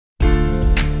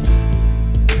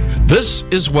This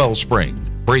is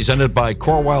Wellspring, presented by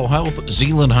Corwell Health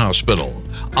Zeeland Hospital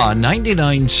on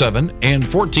 99.7 and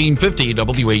 1450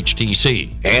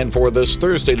 WHTC. And for this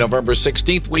Thursday, November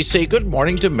 16th, we say good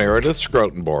morning to Meredith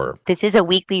Scrotenboer. This is a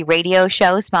weekly radio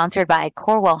show sponsored by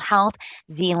Corwell Health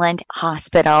Zeeland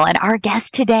Hospital. And our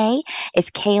guest today is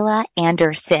Kayla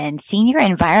Anderson, Senior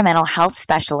Environmental Health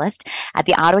Specialist at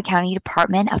the Ottawa County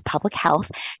Department of Public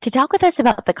Health, to talk with us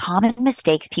about the common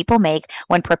mistakes people make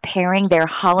when preparing their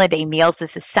holiday meals.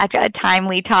 This is such a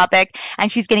timely topic,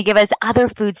 and she's going to give us other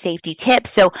food safety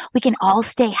tips so we can all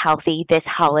stay healthy this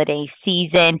holiday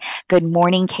season. Good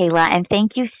morning, Kayla, and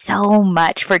thank you so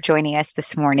much for joining us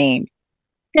this morning.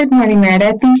 Good morning,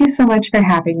 Meredith. Thank you so much for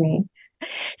having me.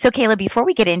 So, Kayla, before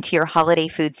we get into your holiday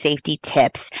food safety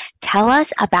tips, tell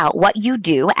us about what you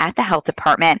do at the health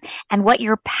department and what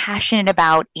you're passionate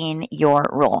about in your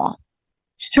role.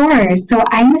 Sure. So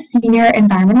I'm a Senior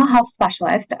Environmental Health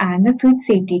Specialist on the food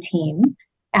safety team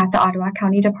at the Ottawa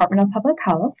County Department of Public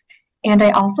Health, and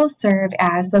I also serve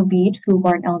as the lead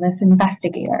foodborne illness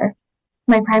investigator.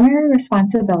 My primary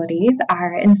responsibilities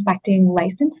are inspecting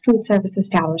licensed food service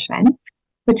establishments,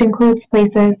 which includes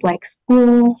places like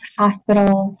schools,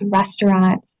 hospitals,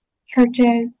 restaurants,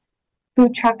 churches,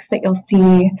 food trucks that you'll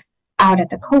see out at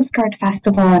the Coast Guard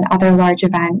Festival and other large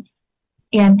events,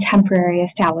 and temporary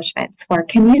establishments for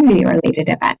community-related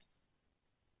events.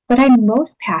 What I'm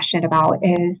most passionate about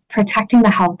is protecting the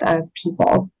health of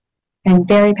people. I'm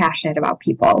very passionate about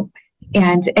people.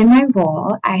 And in my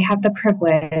role, I have the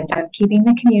privilege of keeping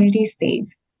the community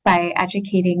safe by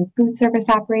educating food service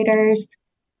operators,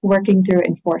 working through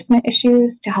enforcement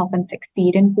issues to help them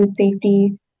succeed in food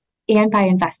safety, and by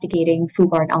investigating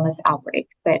foodborne illness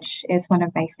outbreaks, which is one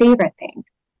of my favorite things.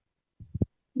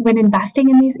 When investing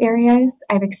in these areas,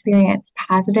 I've experienced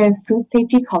positive food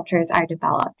safety cultures are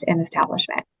developed in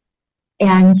establishments.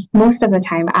 And most of the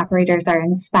time, operators are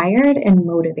inspired and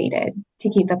motivated to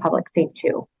keep the public safe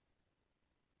too.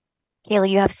 Kayla,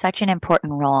 you have such an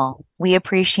important role. We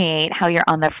appreciate how you're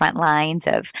on the front lines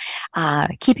of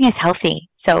keeping us healthy.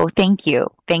 So thank you.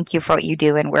 Thank you for what you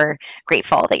do. And we're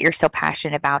grateful that you're so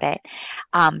passionate about it.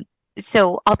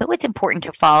 So although it's important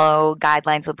to follow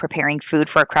guidelines when preparing food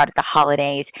for a crowd at the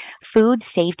holidays, food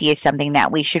safety is something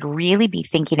that we should really be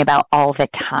thinking about all the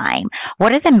time.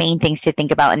 What are the main things to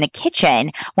think about in the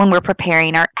kitchen when we're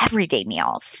preparing our everyday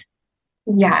meals?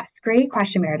 Yes, great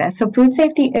question, Meredith. So food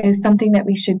safety is something that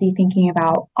we should be thinking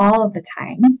about all of the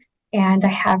time. And I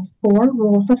have 4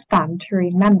 rules of thumb to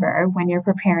remember when you're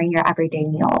preparing your everyday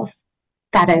meals.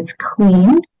 That is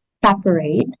clean,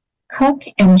 separate, cook,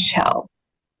 and chill.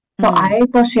 So I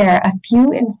will share a few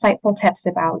insightful tips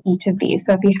about each of these.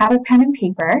 So if you have a pen and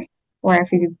paper, or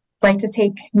if you'd like to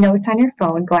take notes on your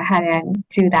phone, go ahead and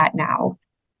do that now.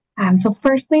 So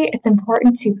firstly, it's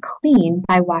important to clean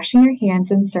by washing your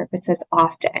hands and surfaces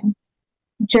often.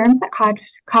 Germs that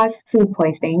cause food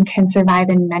poisoning can survive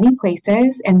in many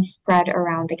places and spread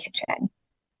around the kitchen.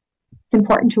 It's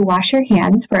important to wash your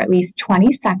hands for at least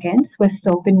 20 seconds with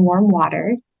soap and warm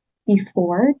water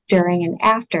before, during, and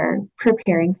after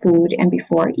preparing food and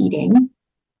before eating.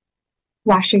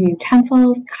 Wash your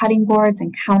utensils, cutting boards,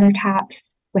 and countertops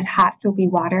with hot soapy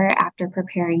water after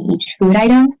preparing each food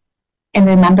item. And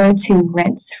remember to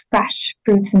rinse fresh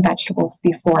fruits and vegetables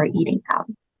before eating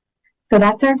them. So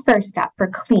that's our first step for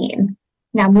clean.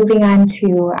 Now moving on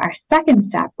to our second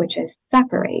step, which is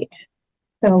separate.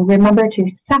 So remember to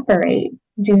separate,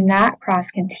 do not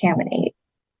cross-contaminate.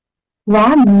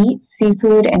 Raw meat,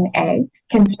 seafood, and eggs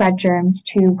can spread germs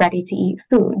to ready-to-eat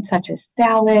food, such as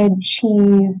salad,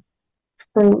 cheese,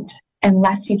 fruit,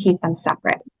 unless you keep them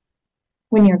separate.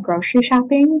 When you're grocery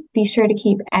shopping, be sure to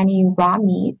keep any raw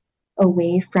meat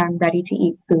away from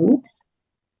ready-to-eat foods.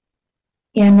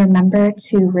 And remember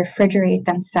to refrigerate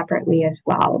them separately as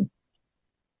well.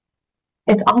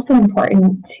 It's also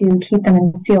important to keep them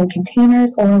in sealed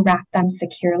containers or wrap them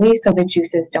securely so the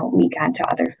juices don't leak onto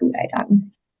other food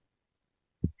items.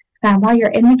 While you're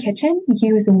in the kitchen,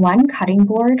 use one cutting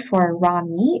board for raw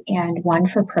meat and one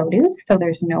for produce, so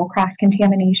there's no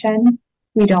cross-contamination.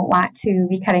 We don't want to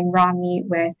be cutting raw meat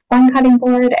with one cutting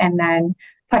board and then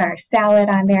put our salad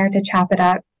on there to chop it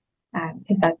up,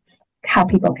 because that's how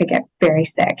people could get very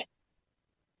sick.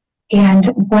 And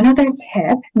one other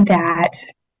tip that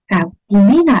you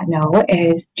may not know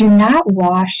is do not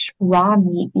wash raw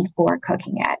meat before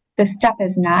cooking it. This step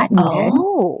is not needed.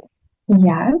 Oh.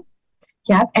 Yeah.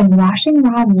 Yep, and washing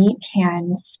raw meat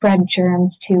can spread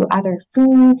germs to other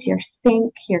foods, your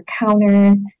sink, your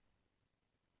counter,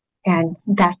 and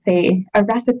that's a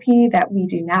recipe that we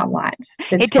do not want.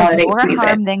 It does more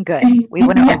harm than good. We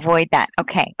want to avoid that.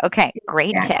 Okay,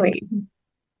 great tip.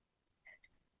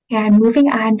 And moving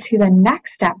on to the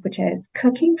next step, which is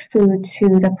cooking food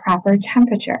to the proper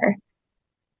temperature.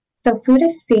 So food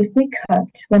is safely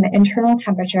cooked when the internal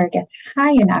temperature gets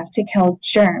high enough to kill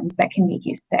germs that can make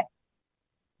you sick.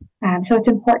 So it's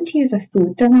important to use a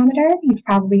food thermometer. You've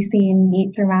probably seen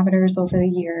meat thermometers over the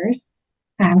years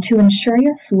to ensure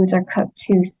your foods are cooked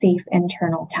to safe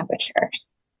internal temperatures.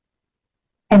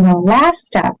 And the last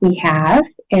step we have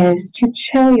is to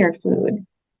chill your food.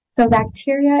 So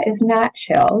bacteria is not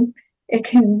chilled. It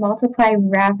can multiply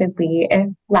rapidly if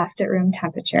left at room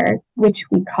temperature, which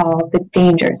we call the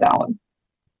danger zone.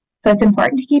 So it's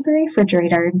important to keep your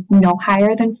refrigerator no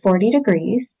higher than 40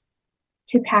 degrees,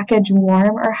 to package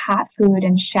warm or hot food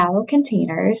in shallow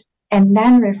containers, and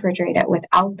then refrigerate it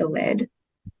without the lid.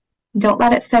 Don't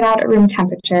let it sit out at room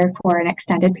temperature for an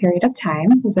extended period of time,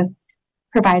 because this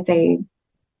provides an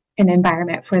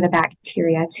environment for the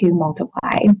bacteria to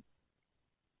multiply.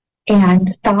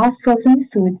 And thaw frozen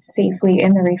foods safely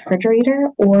in the refrigerator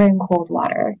or in cold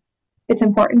water. It's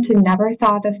important to never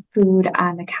thaw the food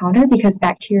on the counter because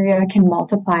bacteria can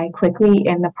multiply quickly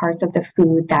in the parts of the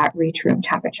food that reach room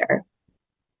temperature.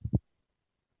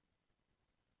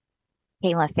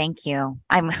 Kayla, thank you.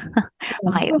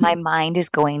 My mind is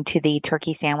going to the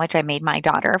turkey sandwich I made my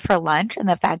daughter for lunch, and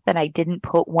the fact that I didn't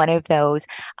put one of those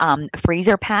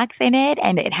freezer packs in it,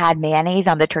 and it had mayonnaise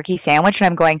on the turkey sandwich, and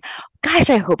I'm going,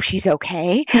 gosh, I hope she's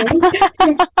okay.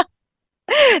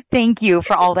 Thank you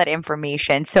for all that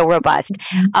information. So robust.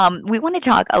 We want to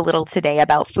talk a little today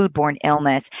about foodborne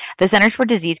illness. The Centers for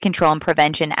Disease Control and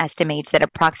Prevention estimates that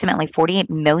approximately 48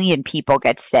 million people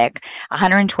get sick,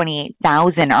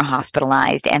 128,000 are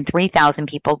hospitalized, and 3,000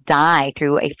 people die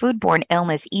through a foodborne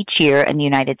illness each year in the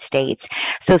United States.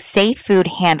 So safe food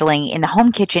handling in the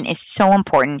home kitchen is so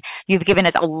important. You've given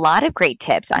us a lot of great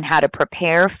tips on how to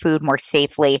prepare food more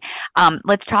safely.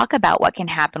 Let's talk about what can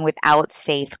happen without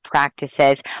safe practices.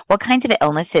 What kinds of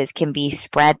illnesses can be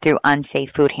spread through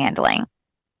unsafe food handling?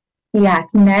 Yes,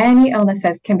 many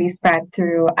illnesses can be spread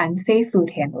through unsafe food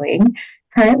handling.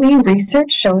 Currently,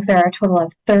 research shows there are a total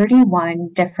of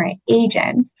 31 different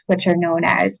agents, which are known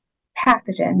as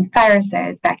pathogens,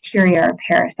 viruses, bacteria, or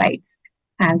parasites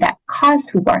that cause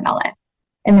foodborne illness.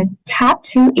 And the top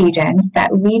two agents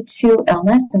that lead to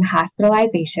illness and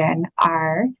hospitalization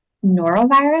are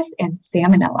norovirus and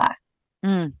salmonella.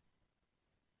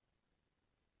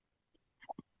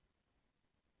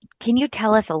 Can you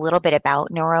tell us a little bit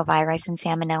about norovirus and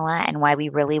salmonella and why we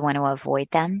really want to avoid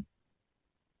them?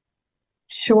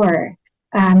 Sure.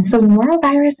 So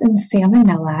norovirus and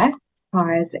salmonella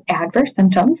cause adverse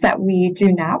symptoms that we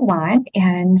do not want.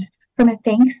 And from a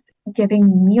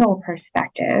Thanksgiving meal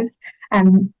perspective,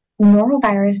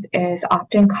 norovirus is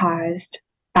often caused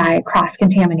by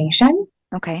cross-contamination.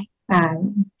 Okay.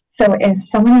 So if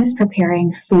someone is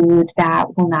preparing food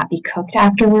that will not be cooked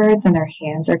afterwards and their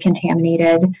hands are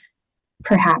contaminated,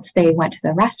 perhaps they went to the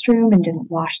restroom and didn't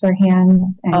wash their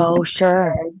hands. And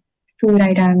sure. Food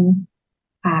items,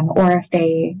 or if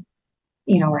they,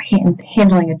 were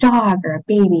handling a dog or a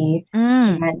baby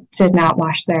and did not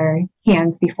wash their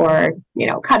hands before,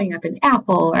 cutting up an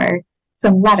apple or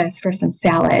some lettuce for some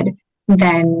salad,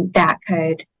 then that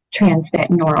could transmit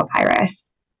norovirus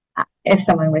if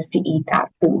someone was to eat that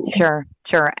food.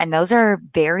 Sure. And those are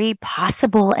very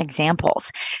possible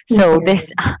examples. So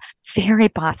this, very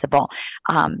possible.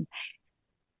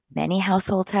 Many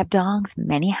households have dogs,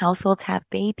 many households have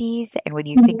babies. And when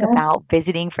you think about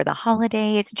visiting for the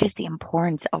holidays, just the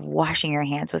importance of washing your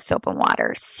hands with soap and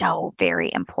water, so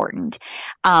very important.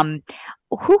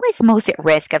 Who is most at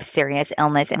risk of serious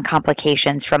illness and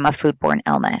complications from a foodborne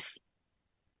illness?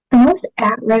 The most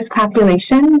at-risk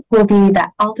populations will be the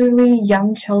elderly,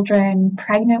 young children,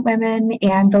 pregnant women,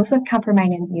 and those with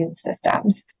compromised immune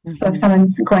systems. So if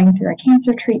someone's going through a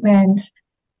cancer treatment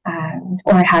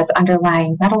or has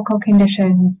underlying medical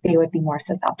conditions, they would be more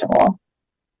susceptible.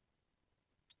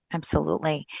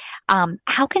 Absolutely.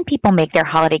 How can people make their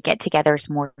holiday get-togethers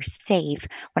more safe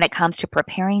when it comes to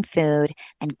preparing food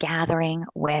and gathering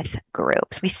with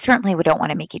groups? We certainly don't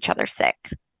want to make each other sick.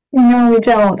 No, we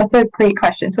don't. That's a great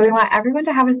question. So we want everyone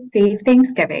to have a safe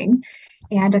Thanksgiving.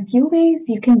 And a few ways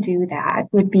you can do that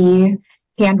would be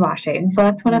hand washing. So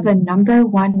that's one of the number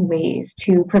one ways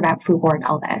to prevent foodborne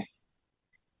illness.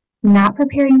 Not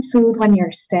preparing food when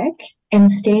you're sick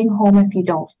and staying home if you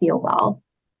don't feel well.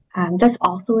 This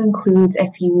also includes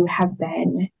if you have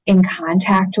been in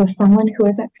contact with someone who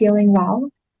isn't feeling well.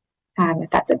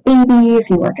 If that's a baby, if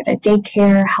you work at a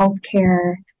daycare,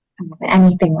 healthcare,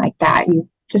 anything like that, you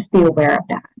just be aware of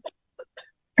that.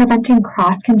 Preventing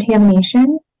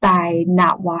cross-contamination by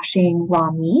not washing raw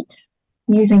meat,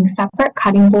 using separate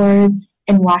cutting boards,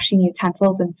 and washing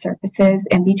utensils and surfaces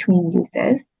in between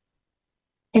uses.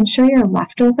 Ensure your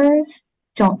leftovers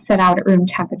don't sit out at room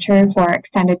temperature for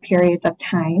extended periods of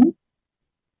time.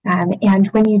 And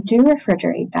when you do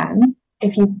refrigerate them,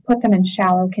 if you put them in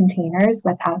shallow containers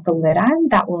without the lid on,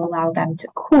 that will allow them to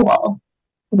cool,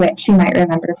 which you might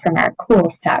remember from our cool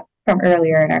step from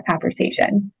earlier in our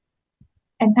conversation.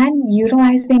 And then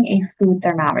utilizing a food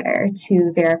thermometer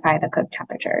to verify the cook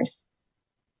temperatures.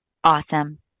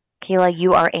 Awesome. Kayla,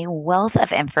 you are a wealth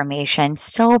of information,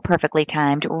 so perfectly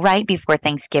timed right before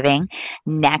Thanksgiving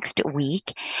next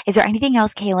week. Is there anything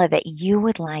else, Kayla, that you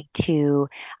would like to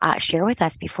share with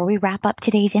us before we wrap up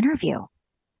today's interview?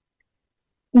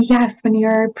 Yes, when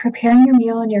you're preparing your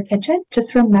meal in your kitchen,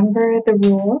 just remember the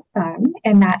rule of thumb,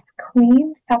 and that's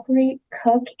clean, separate,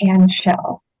 cook, and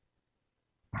chill.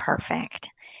 Perfect.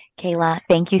 Kayla,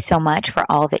 thank you so much for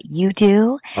all that you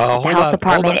do at the health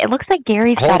department. It looks like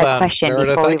Gary's got a question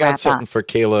Meredith, before we I got wrap something up. for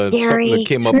Kayla. Gary, something that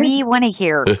came up. we want to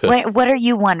hear. What are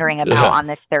you wondering about on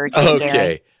this Thursday,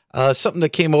 Gary? Okay. Something that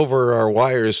came over our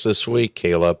wires this week,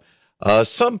 Caleb.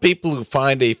 Some people who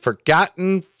find a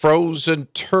forgotten frozen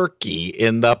turkey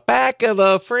in the back of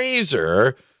the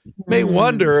freezer may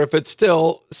wonder if it's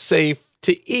still safe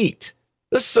to eat.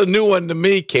 This is a new one to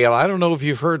me, Kayla. I don't know if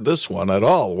you've heard this one at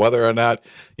all, whether or not,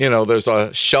 there's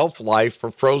a shelf life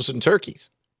for frozen turkeys.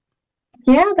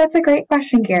 Yeah, that's a great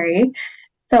question, Gary.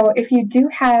 So if you do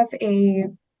have a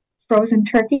frozen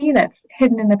turkey that's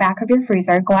hidden in the back of your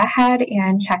freezer, go ahead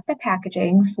and check the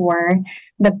packaging for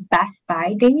the best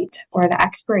by date or the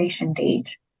expiration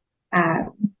date.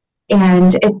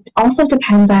 And it also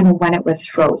depends on when it was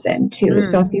frozen, too.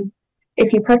 So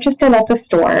if you purchased it at the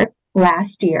store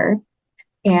last year,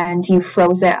 and you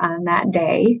froze it on that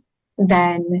day,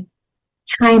 then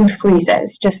time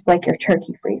freezes, just like your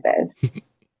turkey freezes.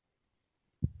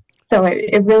 So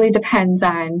it really depends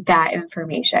on that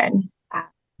information.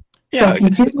 So if you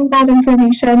do know that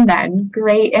information, then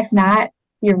great. If not,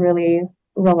 you're really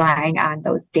relying on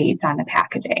those dates on the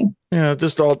packaging. Yeah,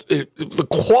 the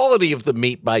quality of the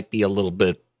meat might be a little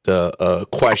bit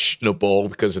questionable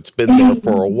because it's been there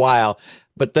for a while.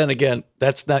 But then again,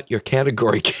 that's not your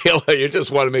category, Kayla. You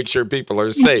just want to make sure people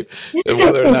are safe. And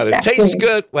whether or not it tastes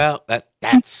good, well,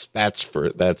 that's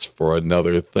for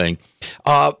another thing.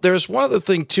 There's one other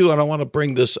thing too, and I want to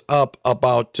bring this up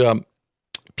about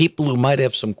people who might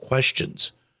have some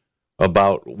questions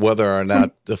about whether or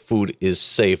not the food is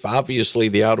safe. Obviously,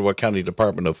 the Ottawa County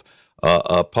Department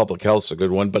of Public Health is a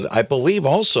good one, but I believe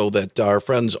also that our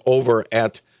friends over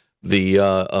at the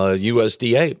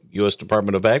USDA, U.S.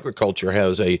 Department of Agriculture,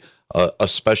 has a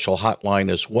special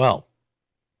hotline as well.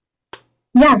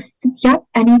 Yes. Yep.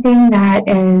 Anything that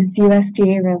is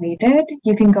USDA related,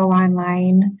 you can go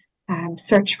online,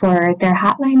 search for their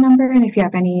hotline number, and if you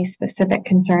have any specific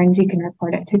concerns, you can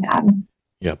report it to them.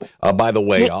 Yeah. By the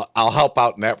way, I'll help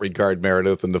out in that regard,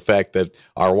 Meredith, and the fact that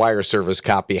our wire service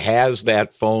copy has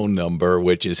that phone number,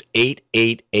 which is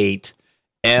 888-MP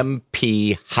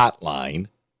hotline.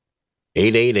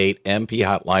 888-MP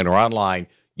hotline, or online,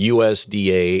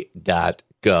 USDA.gov,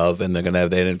 and they're going to have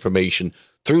that information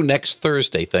through next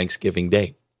Thursday, Thanksgiving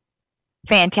Day.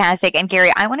 Fantastic. And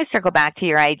Gary, I want to circle back to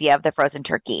your idea of the frozen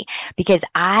turkey because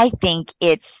I think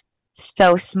it's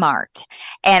so smart.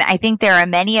 And I think there are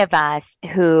many of us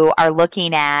who are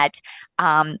looking at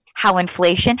how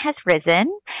inflation has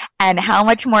risen and how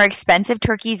much more expensive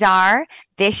turkeys are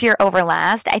this year over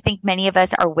last. I think many of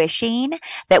us are wishing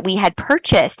that we had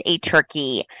purchased a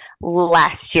turkey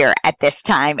last year at this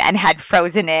time and had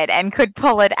frozen it and could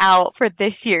pull it out for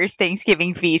this year's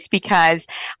Thanksgiving feast because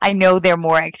I know they're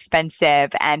more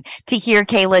expensive. And to hear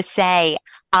Kayla say,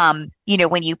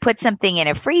 when you put something in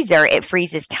a freezer, it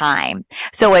freezes time.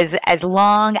 So as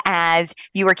long as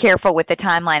you were careful with the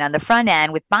timeline on the front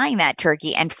end with buying that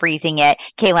turkey and freezing it,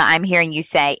 Kayla, I'm hearing you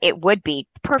say it would be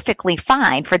perfectly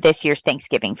fine for this year's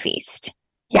Thanksgiving feast.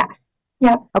 Yes.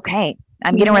 Yep. Okay.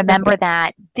 I'm going to remember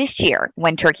that this year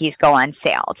when turkeys go on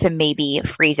sale to maybe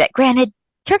freeze it. Granted,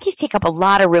 turkeys take up a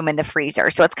lot of room in the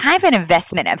freezer, so it's kind of an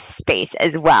investment of space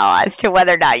as well as to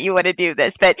whether or not you want to do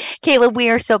this. But Kayla, we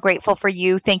are so grateful for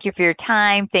you. Thank you for your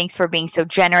time. Thanks for being so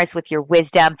generous with your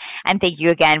wisdom. And thank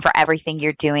you again for everything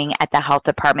you're doing at the health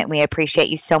department. We appreciate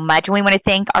you so much. And we want to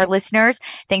thank our listeners.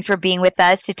 Thanks for being with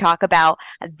us to talk about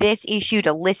this issue,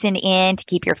 to listen in, to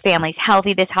keep your families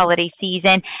healthy this holiday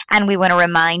season. And we want to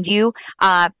remind you,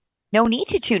 no need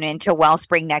to tune in to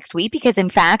Wellspring next week because, in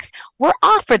fact, we're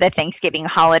off for the Thanksgiving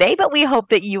holiday, but we hope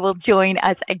that you will join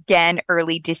us again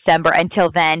early December.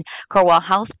 Until then, Corewell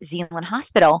Health Zeeland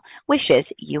Hospital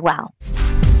wishes you well.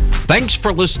 Thanks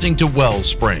for listening to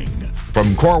Wellspring. from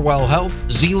Corewell Health,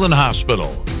 Zeeland Hospital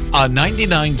on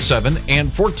 99.7 and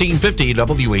 1450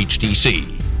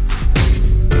 WHTC.